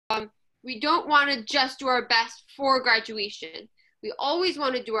we don't want to just do our best for graduation. We always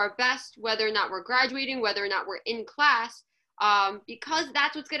want to do our best, whether or not we're graduating, whether or not we're in class, because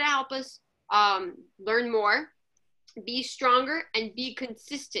that's what's going to help us learn more, be stronger, and be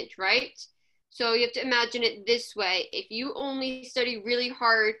consistent, right? So you have to imagine it this way. If you only study really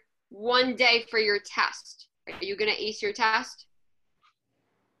hard one day for your test, are you going to ace your test?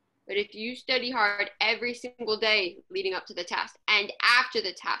 But if you study hard every single day leading up to the test and after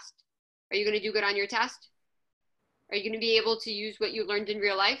the test, are you going to do good on your test? Are you going to be able to use what you learned in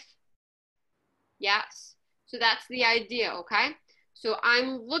real life? Yes. So that's the idea, okay? So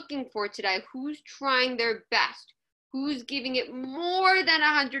I'm looking for today who's trying their best, who's giving it more than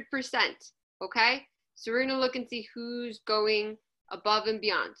 100%, okay? So we're going to look and see who's going above and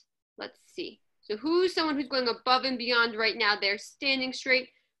beyond. Let's see. So who's someone who's going above and beyond right now? They're standing straight,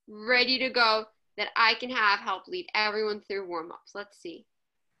 ready to go, that I can have help lead everyone through warm-ups. Let's see.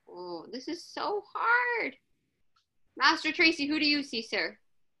 Oh, this is so hard. Master Tracy, who do you see, sir?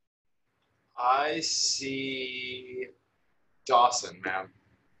 I see Dawson, ma'am.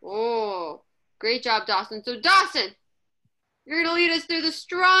 Oh, great job, Dawson. So Dawson, you're gonna lead us through the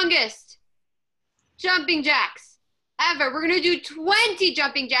strongest jumping jacks ever. We're gonna do 20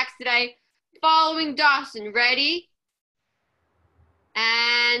 jumping jacks today, following Dawson. Ready?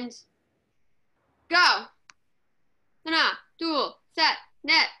 And go. Hana, dul, set,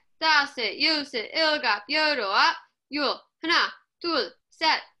 net, dasit, yusit, ilgap, yodoa, yul. Hana, dul,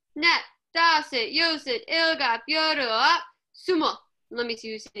 set, net, dasit, yusit, ilgap, yodoa, sumo. Let me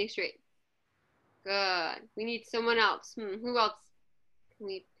see who's sitting straight. Good. We need someone else. Who else can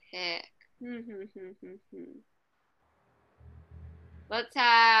we pick? Let's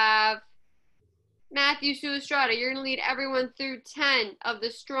have Matthew Suestrada. You're going to lead everyone through 10 of the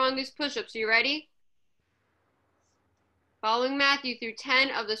strongest push-ups. Are you ready? Following Matthew through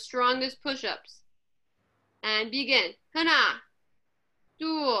 10 of the strongest push-ups. And begin. Hana,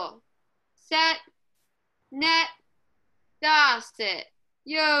 dul, set, net, dasit,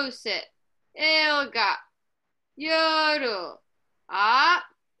 yosit, ilga, yoru, up,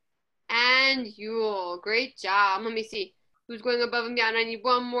 and yul. Great job. Let me see. Who's going above and beyond? I need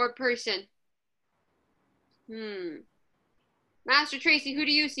one more person. Master Tracy, who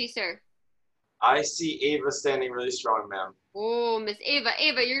do you see, sir? I see Ava standing really strong, ma'am. Oh, Miss Ava.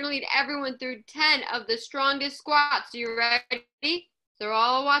 Ava, you're going to lead everyone through 10 of the strongest squats. Are you ready? They're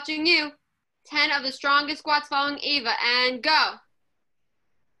all watching you. 10 of the strongest squats following Ava. And go.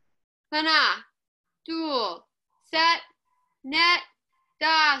 Hana, dul, set, net,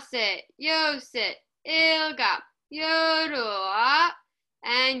 dasit, yosit, ilga, yoru,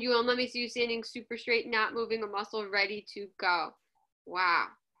 and you'll let me see you standing super straight, not moving a muscle, ready to go. Wow.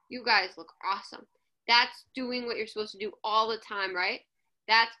 You guys look awesome. That's doing what you're supposed to do all the time, right?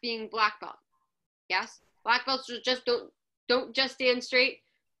 That's being black belt. Yes? Black belts just don't just stand straight,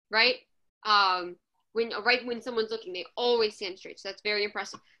 right? When someone's looking, they always stand straight. So that's very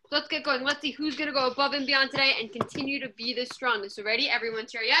impressive. So let's get going. Let's see who's going to go above and beyond today and continue to be the strongest. So ready? Everyone,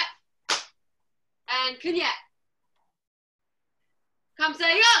 Chariot. And Kunyet.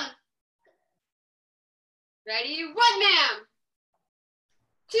 Kamsayoung. Ready? 1 ma'am.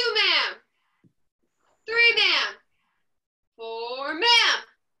 2 ma'am. 3 ma'am. 4 ma'am.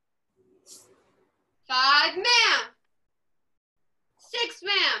 5 ma'am. 6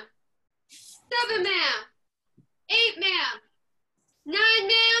 ma'am. 7 ma'am. 8 ma'am. 9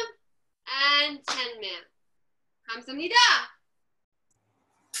 ma'am. And 10 ma'am. 감사합니다.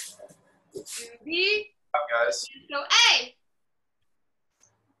 준비. Guys. So A.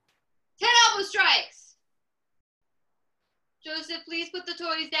 10 elbow strikes. Joseph, please put the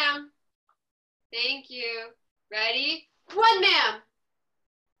toys down. Thank you. Ready? 1 ma'am.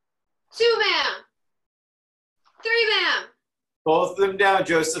 2 ma'am. 3 ma'am. Both of them down,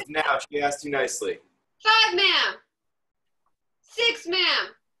 Joseph, now. She asked you nicely. 5 ma'am. 6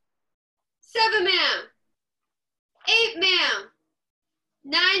 ma'am. 7 ma'am. 8 ma'am.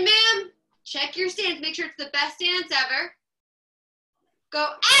 9 ma'am. Check your stance. Make sure it's the best stance ever. Go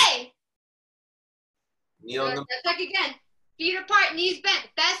A. Kneel in the... Check again. Feet apart, knees bent.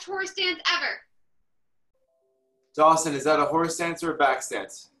 Best horse stance ever. Dawson, is that a horse stance or a back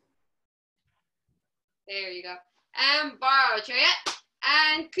stance? There you go. And borrow chariot.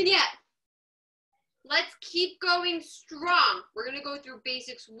 And kunyet. Let's keep going strong. We're going to go through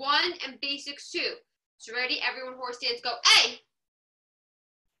basics 1 and basics 2. So ready? Everyone horse stance. Go A.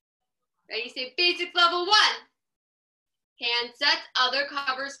 Ready? Say basics level 1. Hand sets, other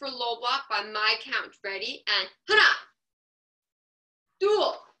covers for low block by my count. Ready? And hana.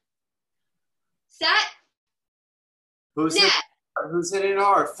 Dual. Set. Who's net. Who's hitting it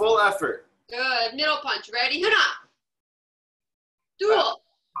hard? Full effort. Good. Middle punch. Ready? Hana. Duel.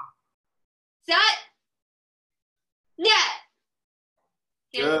 Set. Net.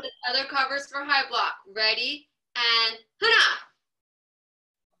 Hands Good. to other covers for high block. Ready? And hana.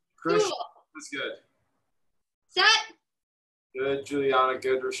 Chris, Duel. that's good. Set. Good, Juliana.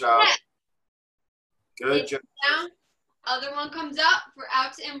 Good, Rashad. Net. Good, Joe. Down. Other one comes up for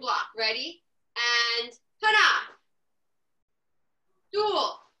out to in block. Ready? And hana.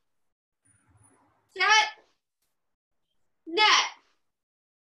 Duel. Set. Net.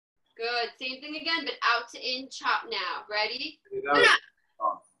 Good. Same thing again, but out to in chop now. Ready? Hana.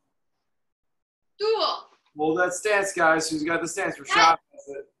 Duel. Hold that stance, guys. Who's got the stance? Rashad has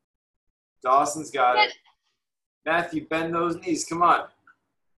it. Dawson's got it. Matthew, bend those knees. Come on.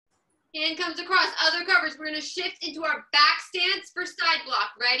 Hand comes across. Other covers. We're going to shift into our back stance for side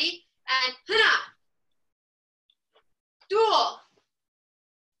block. Ready? And hana. Duel.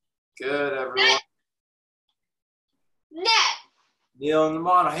 Good, everyone. Net. Net. Neil and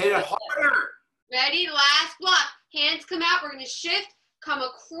Namana, hit it harder. Ready? Last block. Hands come out. We're going to shift. Come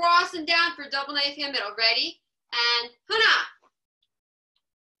across and down for double knife hand middle. Ready? And hana.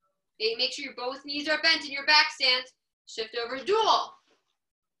 Okay, make sure your both knees are bent in your back stance. Shift over duel.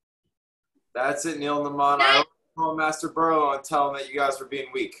 That's it, Neil and Namana. I call Master Burlow and tell him that you guys were being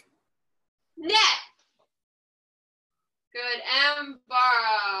weak. Net. Good. And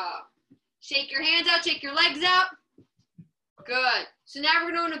bar. Shake your hands out. Shake your legs out. Good. So now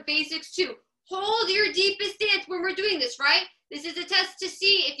we're going to basics 2. Hold your deepest stance when we're doing this, right? This is a test to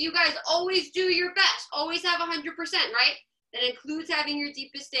see if you guys always do your best. Always have 100%, right? That includes having your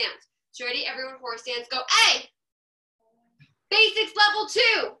deepest stance. So ready? Everyone, horse stance. Go. A. Basics level 2.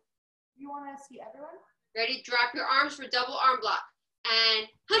 You want to see everyone? Ready? Drop your arms for double arm block. And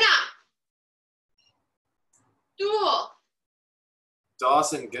hana. Duel.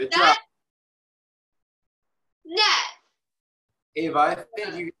 Dawson, good Set. job. Net. Ava, I think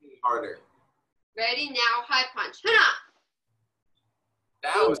you can hit it harder. Ready? Now high punch. Hana.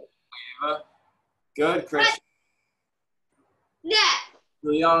 That was Ava. Good, Chris. Net.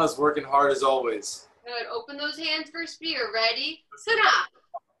 Juliana's working hard as always. Good. Open those hands for spear. Ready? Hana.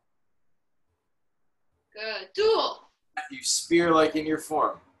 Good. Duel. You spear like in your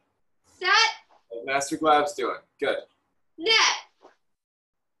form. Set. Like Master Glab's doing. Good. Net.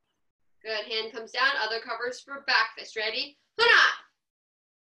 Good. Hand comes down. Other covers for back fist. Ready? Hana.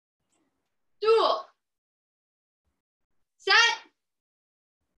 Duel. Set.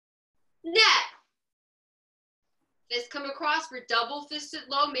 Net. Fist come across for double fisted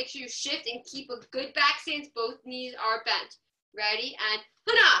low. Make sure you shift and keep a good back stance. Both knees are bent. Ready? And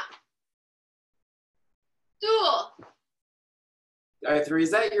hana. Duel. Gayatri,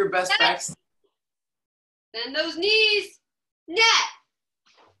 is that your best back? Bend those knees. Net.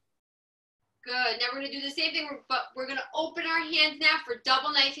 Good. Now we're going to do the same thing, but we're going to open our hands now for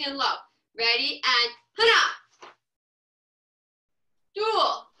double knife hand low. Ready? And hana.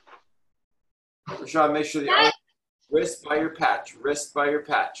 Duel. Rashad, make sure the arm, wrist by your patch. Wrist by your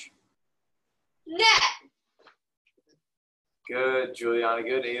patch. Net. Good, Juliana.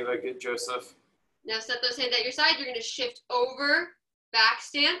 Good, Ava. Good, Joseph. Now set those hands at your side. You're going to shift over back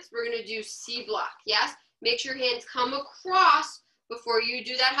stance. We're going to do C block. Yes? Make sure your hands come across before you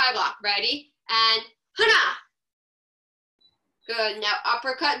do that high block. Ready? And hana. Good. Now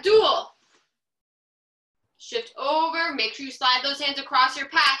uppercut duel. Shift over. Make sure you slide those hands across your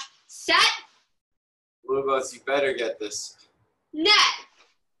patch. Set. Blue belts, you better get this. Net.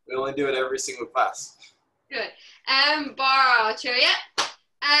 We only do it every single class. Good. And bar chariot.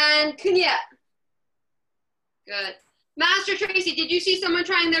 And kunya. Good. Master Tracy, did you see someone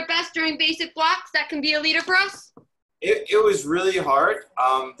trying their best during basic blocks that can be a leader for us? It was really hard.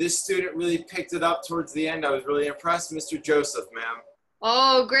 This student really picked it up towards the end. I was really impressed. Mr. Joseph, ma'am.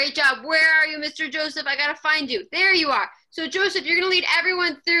 Oh, great job. Where are you, Mr. Joseph? I got to find you. There you are. So, Joseph, you're going to lead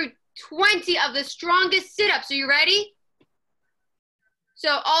everyone through 20 of the strongest sit-ups. Are you ready?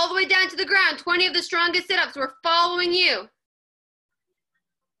 So, all the way down to the ground, 20 of the strongest sit-ups. We're following you.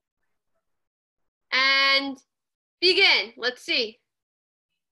 And begin. Let's see.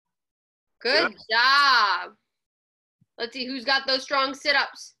 Good job. Let's see who's got those strong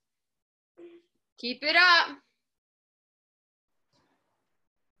sit-ups. Keep it up.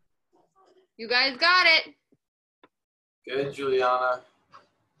 You guys got it. Good, Juliana.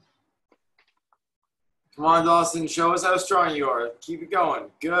 Come on, Dawson. Show us how strong you are. Keep it going.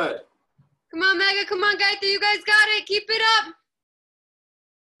 Good. Come on, Mega. Come on, Gayatri. You guys got it. Keep it up.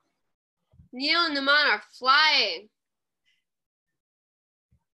 Neil and Naman are flying.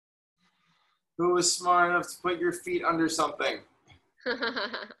 Who was smart enough to put your feet under something?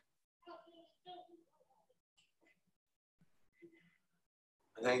 I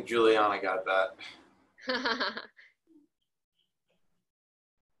think Juliana got that.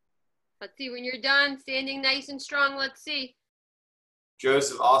 Let's see when you're done, standing nice and strong. Let's see.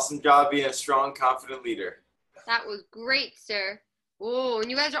 Joseph, awesome job being a strong, confident leader. That was great, sir. Oh, and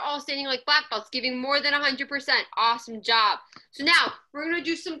you guys are all standing like black belts, giving more than 100%. Awesome job. So now we're going to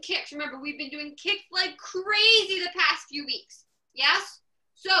do some kicks. Remember, we've been doing kicks like crazy the past few weeks. Yes?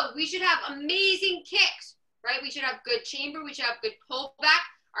 So we should have amazing kicks, right? We should have good chamber. We should have good pullback.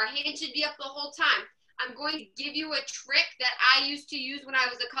 Our hands should be up the whole time. I'm going to give you a trick that I used to use when I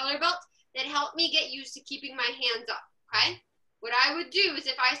was a color belt that helped me get used to keeping my hands up, okay? What I would do is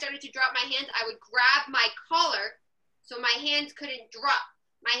if I started to drop my hands, I would grab my collar so my hands couldn't drop.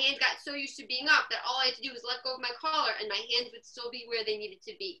 My hands got so used to being up that all I had to do was let go of my collar and my hands would still be where they needed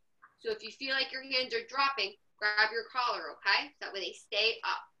to be. So if you feel like your hands are dropping, grab your collar, okay? So that way they stay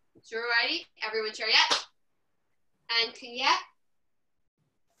up. So ready? Everyone chariot. And Kanyet.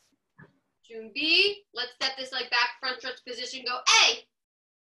 June B. Let's set this like back front stretch position. Go A.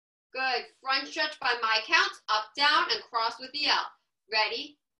 Good. Front stretch by my count. Up, down, and cross with the L.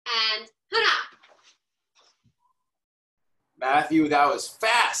 Ready? And Hana. Matthew, that was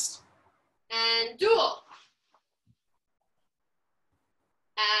fast. And dual.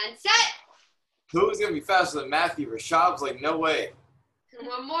 And set. Who's going to be faster than Matthew? Rashab's like, no way. And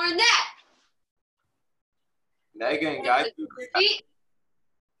one more net. Megan and Guy. Feet.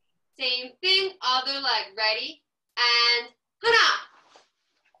 Same thing, other leg. Ready? And Hana.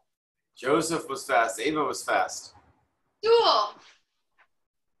 Joseph was fast. Ava was fast. Dual.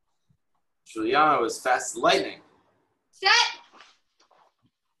 Juliana was fast as lightning. Set.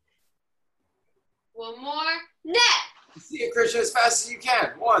 One more. Net. See it, Christian, as fast as you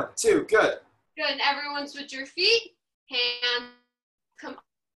can. 1, 2, good. Good. And everyone switch your feet. Hands come up.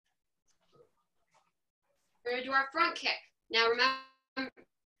 We're going to do our front kick. Now remember.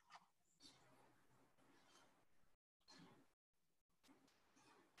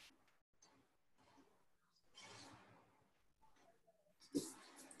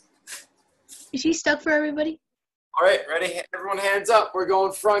 Is she stuck for everybody? All right, ready? Everyone hands up. We're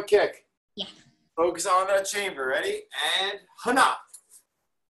going front kick. Yeah. Focus on that chamber. Ready? And Hana.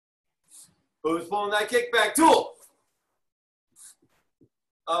 Who's pulling that kick back? Dual.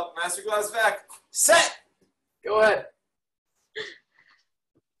 Up, master glass back. Set. Go ahead.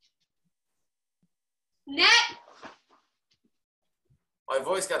 Net. My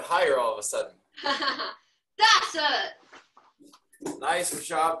voice got higher all of a sudden. That's it. Nice,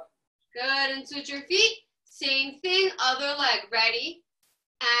 Rashab. Good. And switch your feet. Same thing, other leg. Ready?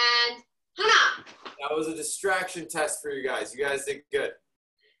 And Hana. That was a distraction test for you guys. You guys did good.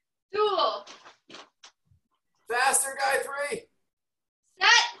 Dual. Faster, Guy 3. Set.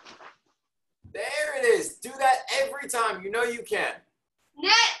 There it is. Do that every time. You know you can.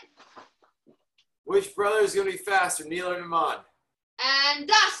 Net. Which brother is going to be faster, Neil or Naman? And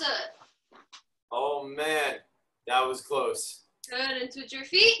that's it. Oh, man. That was close. Good. And switch your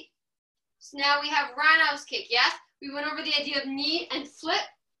feet. So now we have roundhouse kick, yes? We went over the idea of knee and flip,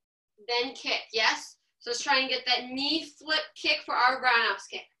 then kick, yes? So let's try and get that knee flip kick for our roundhouse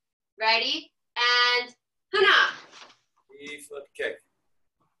kick. Ready? And Hana. Knee flip kick.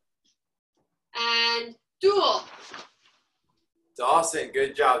 And dual. Dawson,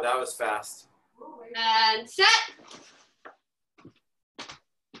 good job. That was fast. And set.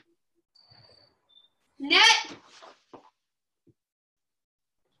 Net.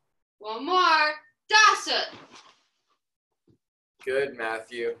 One more. Dasa. Good,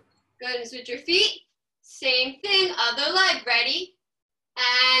 Matthew. Good. And switch your feet. Same thing. Other leg. Ready?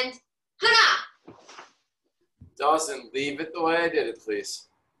 And Hana. Dawson, leave it the way I did it, please.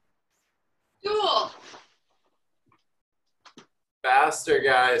 Dual. Faster,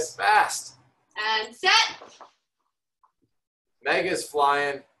 guys. Fast. And set. Mega's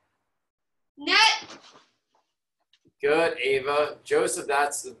flying. Net. Good, Ava. Joseph,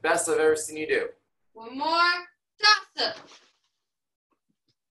 that's the best I've ever seen you do. One more. Dasa.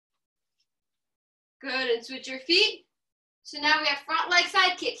 Good. And switch your feet. So now we have front leg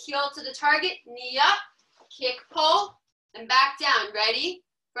side kick. Heel to the target. Knee up. Kick, pull. And back down. Ready?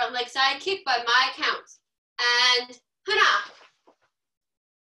 Front leg side kick by my count. And Hana.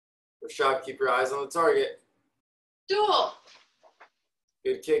 Rashad, keep your eyes on the target. Dual.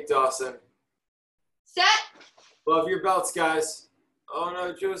 Good kick, Dawson. Set. Love your belts, guys. Oh,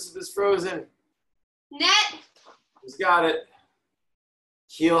 no, Joseph is frozen. Net. He's got it.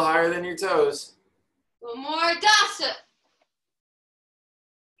 Heel higher than your toes. One more. Dasa.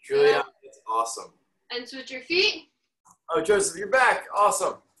 Julia, it's awesome. And switch your feet. Oh, Joseph, you're back.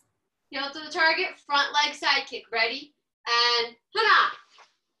 Awesome. Heel to the target, front leg side kick. Ready? And hana.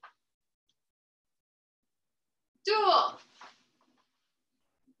 Dual.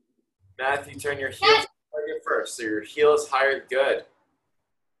 Matthew, turn your heel to the target first. So your heel is higher. Good.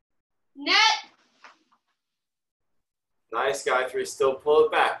 Net. Nice, Gayatri. Still pull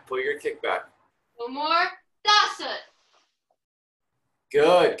it back. Pull your kick back. One more. Dasa.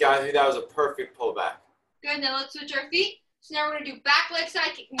 Good, Gayatri. That was a perfect pullback. Good. Now let's switch our feet. So now we're going to do back leg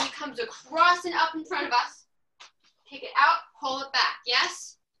side kick. Knee comes across and up in front of us. Kick it out. Pull it back.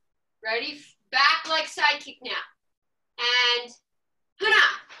 Yes? Ready? Back leg side kick now. And hana.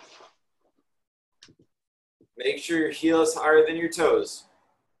 Make sure your heel is higher than your toes.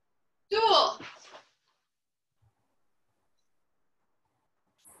 Dual.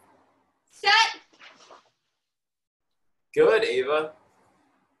 Set. Good, Ava.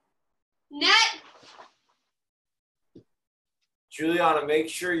 Net. Juliana, make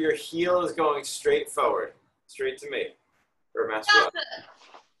sure your heel is going straight forward. Straight to me. Or Master Rob.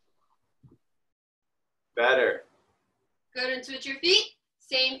 Better. Good, and switch your feet.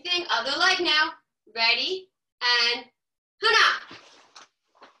 Same thing, other leg now. Ready? And hana.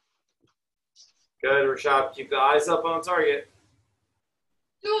 Good, Rashad. Keep the eyes up on target.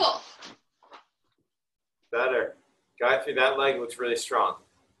 Dual. Better. Gayatri, that leg looks really strong.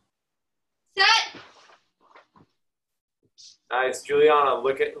 Set. Nice. Juliana,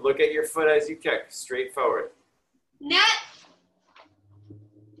 look at your foot as you kick. Straight forward. Net.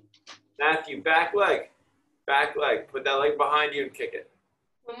 Matthew, back leg. Back leg. Put that leg behind you and kick it.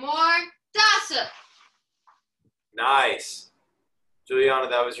 One more. Dasa. Nice. Juliana,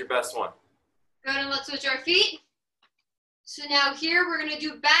 that was your best one. Good, and let's switch our feet. So now here we're going to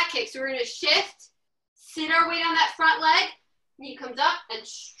do back kick. So we're going to shift, sit our weight on that front leg. Knee comes up and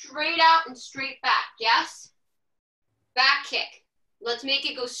straight out and straight back. Yes? Back kick. Let's make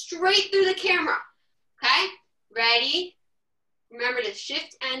it go straight through the camera. Okay? Ready? Remember to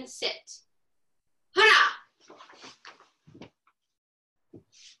shift and sit. Hana.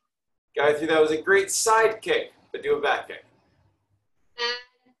 Gayatri, that was a great side kick, but do a back kick.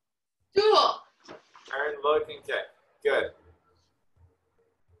 And dual. Turn, look, and kick. Good.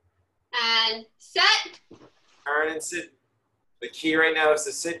 And set. Turn and sit. The key right now is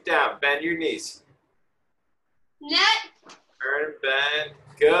to sit down. Bend your knees. Net. Turn, bend.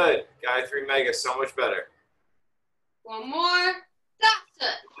 Good. Gayatri Mega, so much better. One more. That's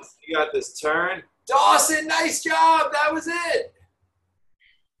it. You got this. Turn. Dawson, nice job. That was it.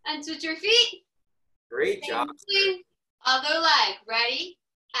 And switch your feet. Great job. Same. Other leg. Ready?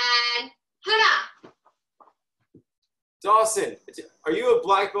 And hana. Dawson, are you a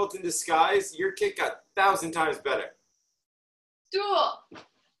black belt in disguise? Your kick got 1,000 times better. Dual.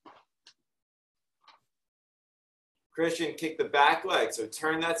 Christian, kick the back leg. So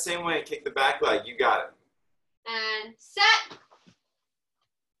turn that same way and kick the back leg. You got it. And set.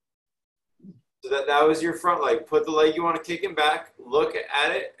 So that was your front leg. Put the leg you want to kick him back, look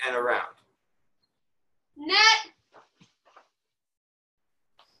at it, and around. Net.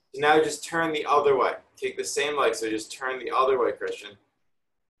 So now just turn the other way. Kick the same leg, so just turn the other way, Christian.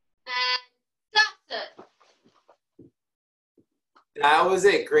 And that's it. That was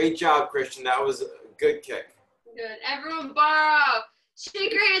it. Great job, Christian. That was a good kick. Good. Everyone borrow.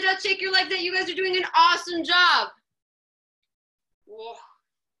 Shake your hands out, shake your legs out. You guys are doing an awesome job. Whoa.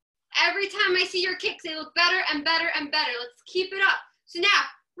 Every time I see your kicks, they look better and better and better. Let's keep it up. So now,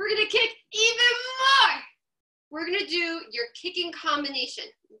 we're going to kick even more. We're going to do your kicking combination,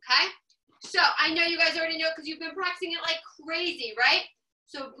 okay? So I know you guys already know because you've been practicing it like crazy, right?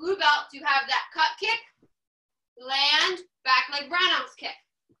 So blue belts, you have that cut kick, land, back leg roundhouse kick.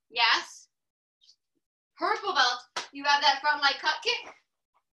 Yes? Purple belt, you have that front leg cut kick,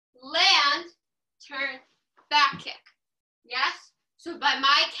 land, turn, back kick. Yes? So by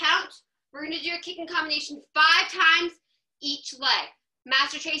my count, we're going to do a kicking combination 5 times each leg.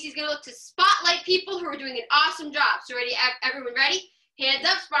 Master Tracy's going to look to spotlight people who are doing an awesome job. So ready, everyone ready? Hands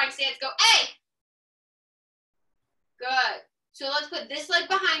up, sparring stance, go A. Good. So let's put this leg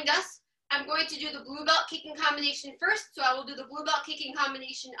behind us. I'm going to do the blue belt kicking combination first. So I will do the blue belt kicking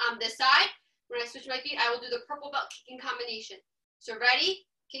combination on this side. When I switch my feet, I will do the purple belt kicking combination. So ready?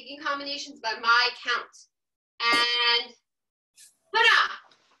 Kicking combinations by my count. And hana.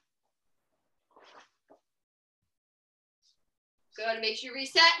 Good, make sure you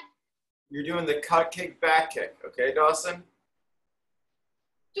reset. You're doing the cut kick, back kick. Okay, Dawson?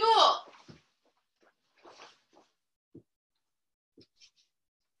 Dual.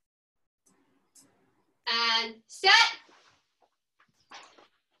 And set.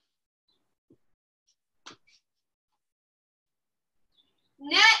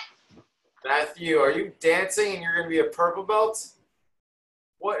 Matthew, are you dancing and you're going to be a purple belt?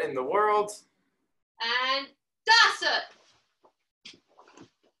 What in the world? And Dawson.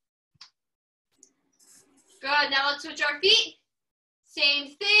 Good. Now let's switch our feet.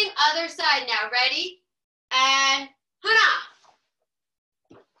 Same thing. Other side now. Ready? And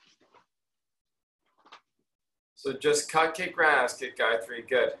hana. So just cut, kick, roundhouse kick, Gayatri.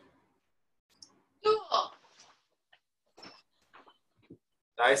 Good. Cool.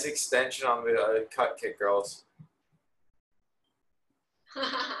 Nice extension on the cut kick, girls.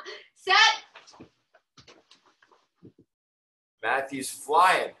 Set. Matthew's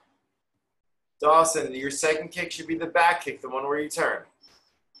flying. Dawson, your second kick should be the back kick, the one where you turn.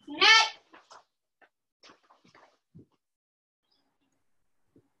 Net.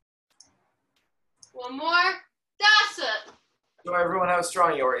 One more. Dawson. Show everyone how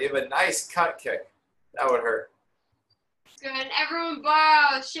strong you are. You have a nice cut kick. That would hurt. Good. Everyone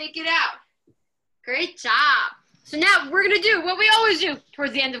borrow. Shake it out. Great job. So now we're going to do what we always do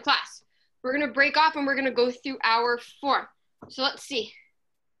towards the end of class. We're going to break off and we're going to go through our form. So let's see.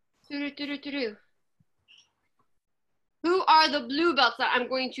 Who are the blue belts that I'm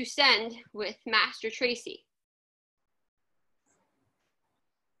going to send with Master Tracy?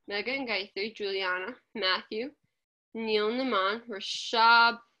 Megan, Gayatri, Juliana, Matthew, Neil, Naman,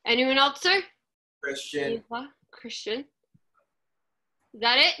 Rashab. Anyone else, sir? Christian. Eva, Christian. Is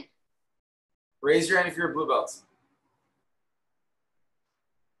that it? Raise your hand if you're a blue belt.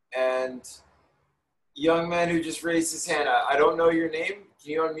 And young man who just raised his hand, I don't know your name.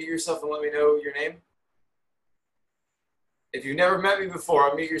 Can you unmute yourself and let me know your name? If you've never met me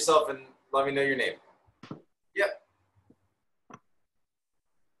before, unmute yourself and let me know your name. Yep.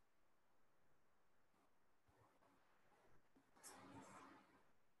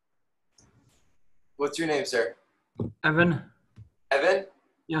 What's your name, sir? Evan? Evan?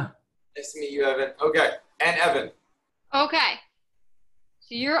 Yeah. Nice to meet you, Evan. Okay. And Evan. Okay.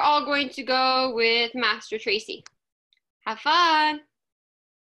 So you're all going to go with Master Tracy. Have fun.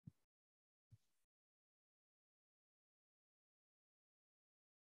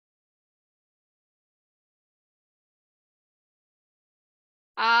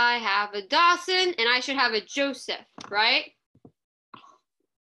 I have a Dawson and I should have a Joseph, right?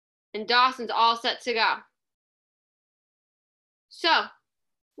 And Dawson's all set to go. So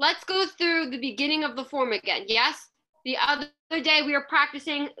let's go through the beginning of the form again. Yes, the other day we were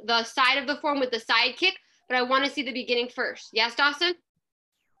practicing the side of the form with the side kick, but I want to see the beginning first. Yes, Dawson?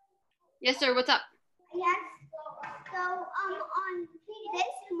 Yes, sir. What's up? Yes. So on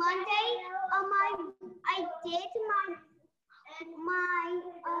this Monday, I did my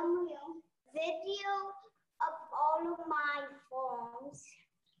video of all of my forms.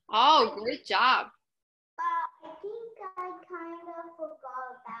 Oh, great job. But I think I kind of forgot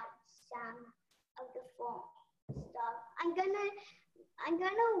about some of the form stuff. I'm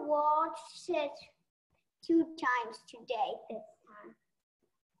gonna watch it 2 times today this time.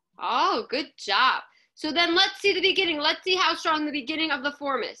 Oh, good job. So then let's see the beginning. Let's see how strong the beginning of the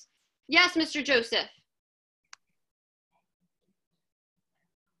form is. Yes, Mr. Joseph.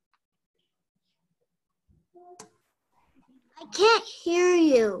 I can't hear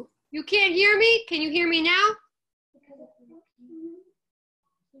you. You can't hear me? Can you hear me now?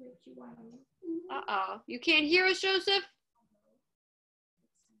 Uh-oh. You can't hear us, Joseph?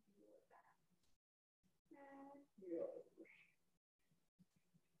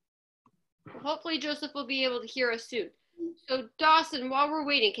 Hopefully Joseph will be able to hear us soon. So Dawson, while we're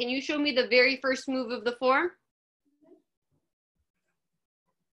waiting, can you show me the very first move of the form?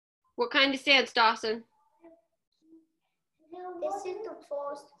 What kind of stance, Dawson? This is the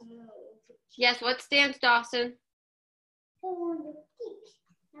first move. Yes, what stance, Dawson?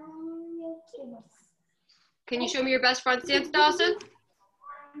 Can you show me your best front stance, Dawson?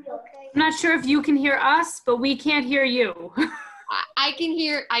 I'm not sure if you can hear us, but we can't hear you. I can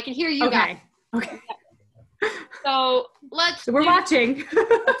hear you guys. Okay. So we're watching.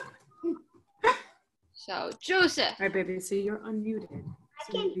 So Joseph. All right, baby. So you're unmuted.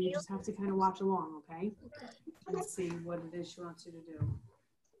 So you just have to kind of watch along, okay? Let's see what it is she wants you to do.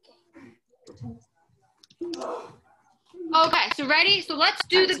 Okay, so ready? So let's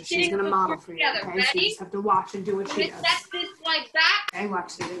do the so she's gonna model for you, together. okay? Ready? So you just have to watch and do what she does. Set this leg back. Okay,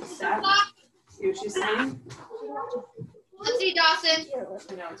 watch the step. See what she's saying? Let's see, Dawson.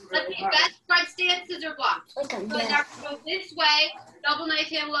 Let's see, best front stance, scissor block. So now go this way, double knife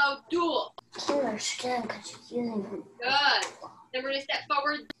hand low, duel. Good. Then we're gonna step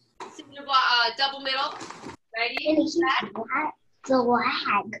forward, scissor block, double middle. Ready? Set. The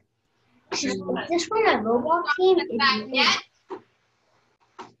lag. This one a robot team. Back net.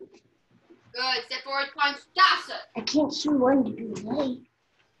 Good. Good. Step forward, punch, Dasa. I can't see when to do late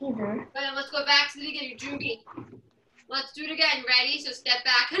either. Good. Let's go back to the beginning. Junbi. Let's do it again. Ready? So step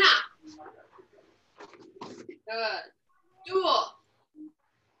back. Hana. Good. Dual.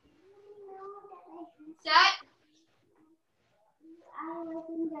 Set.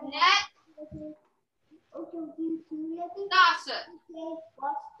 Net. Dasa.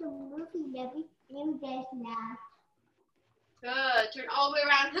 Watch the movie, Debbie. You guys now. Good. Turn all the way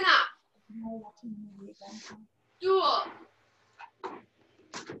around. Hana. Dual.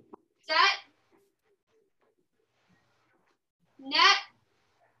 Set. Net.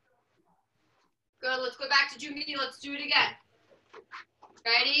 Good. Let's go back to Junbi. Let's do it again.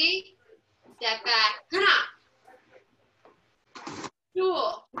 Ready? Step back. Hana.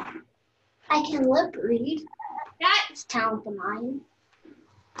 Dual. I can lip read. Net. It's talent of mine.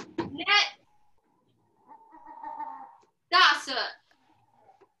 Net. Dasa.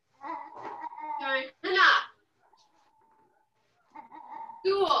 Turn. Hana.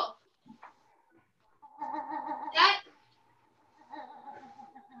 Dual. Set.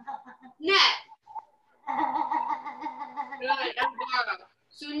 Net. Good. And borrow.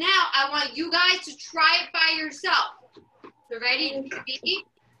 So now I want you guys to try it by yourself. So ready? And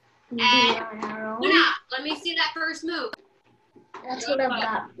Hana, let me see that first move. That's what I've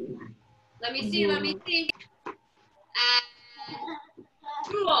got. Let me see. Let me see. And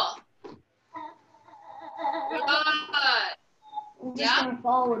cool. Good. I'm just gonna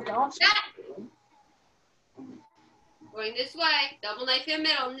follow with Dawson. Step. Going this way. Double knife in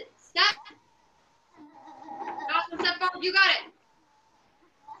middle. Step. Dawson, step forward. You got it.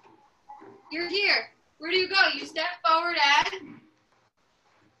 You're here. Where do you go? You step forward and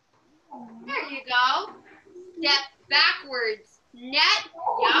there you go. Step backwards. Net.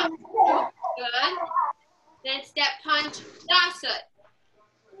 Yup. Good. Then step punch. Dasa.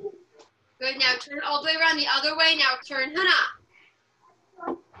 Good. Now turn all the way around the other way. Now turn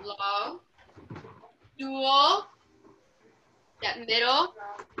Hana. Low. Dual. Step middle.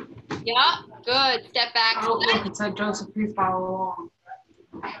 Yup. Good. Step back. Oh, look, it said Joseph, please follow along.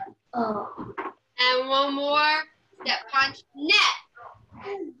 Oh. And one more. Step punch. Net.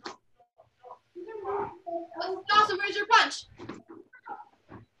 Dawson, where's your punch?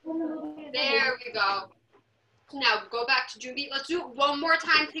 There we go. Now go back to Junbi. Let's do it one more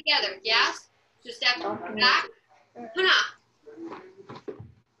time together. Yes? So step back. Hana.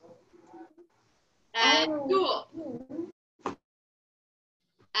 And dual.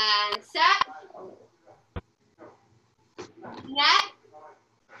 And set. Net.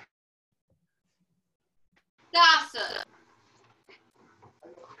 Dasa.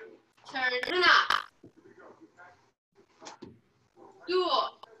 Turn Hana. Dual.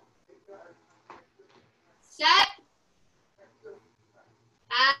 Set.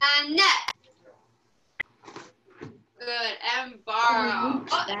 And net. Good. And borrow.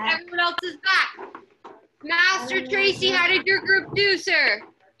 Oh, everyone else is back. Master Tracy, how did your group do, sir?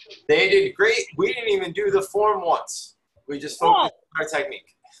 They did great. We didn't even do the form once. We just focused on our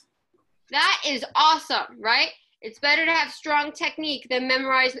technique. That is awesome, right? It's better to have strong technique than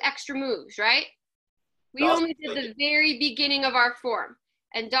memorize extra moves, right? We only did the very beginning of our form,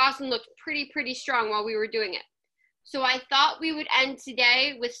 and Dawson looked pretty strong while we were doing it. So I thought we would end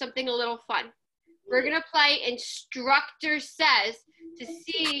today with something a little fun. We're gonna play Instructor Says to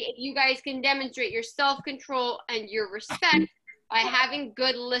see if you guys can demonstrate your self-control and your respect by having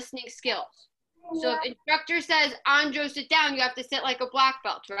good listening skills. So if instructor says, Anjo, sit down, you have to sit like a black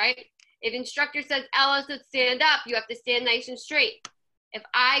belt, right? If instructor says, Ella, stand up, you have to stand nice and straight. If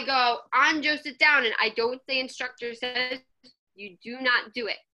I go, Anjo, sit down, and I don't say instructor says, you do not do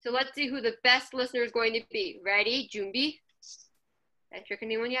it. So let's see who the best listener is going to be. Ready? Junbi? Did I trick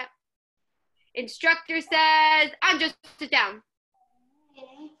anyone yet? Instructor says, Anjo, sit down.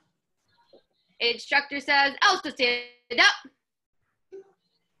 Instructor says, Elsa, stand up.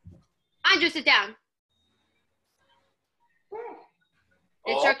 Anjo, sit down.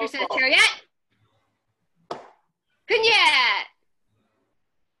 Instructor says, Chariot. Kunyat.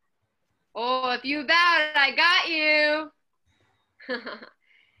 Oh, if you bowed, I got you.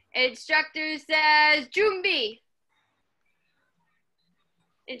 Instructor says, Junbi.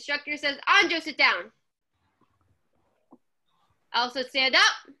 Instructor says, Anjo, sit down. Elsa, stand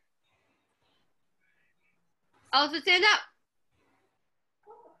up. Elsa, stand up.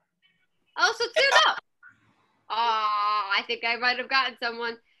 Elsa, stand up. Oh, I think I might have gotten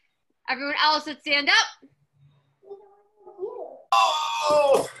someone. Everyone else, stand up.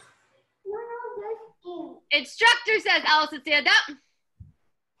 Oh! Instructor says, Elsa, stand up.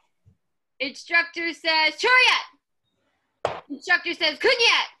 Instructor says, Chariot. Instructor says,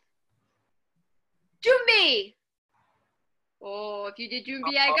 Kunyat. Jumbi. Oh, if you did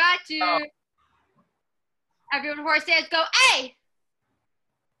Jumbi, I got you. Everyone horse stance, go A.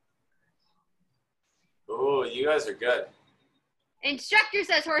 Oh, you guys are good. Instructor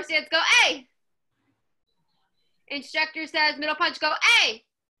says horse stance, go A. Instructor says middle punch, go A.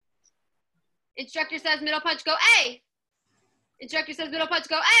 Instructor says middle punch, go A. Instructor says middle punch,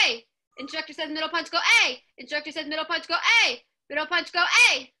 go A. Instructor says middle punch, go A. Instructor says middle punch, go A. Middle punch, go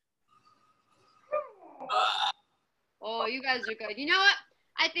A. Oh, you guys are good. You know what?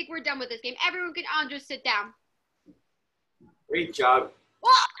 I think we're done with this game. Everyone can just sit down. Great job.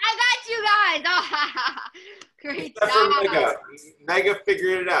 Oh, I got you guys. Oh, great Except for job. Mega. Mega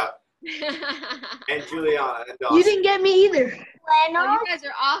figured it out. And Juliana and Dawson. You didn't get me either. Oh, Winners. you guys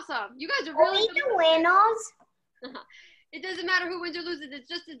are awesome. You guys are really Only good. the winners. It doesn't matter who wins or loses. It's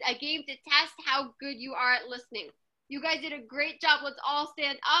just a game to test how good you are at listening. You guys did a great job. Let's all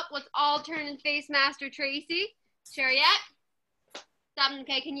stand up. Let's all turn and face Master Tracy. Chariot. Stop and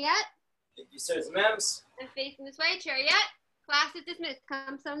K, can you yet? Thank you, sirs and ma'ams. And facing this way. Chariot. Class is dismissed.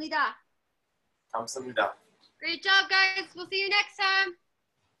 Kamsahamnida. Kamsahamnida. Great job, guys. We'll see you next time.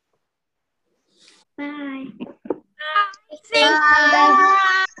 Bye.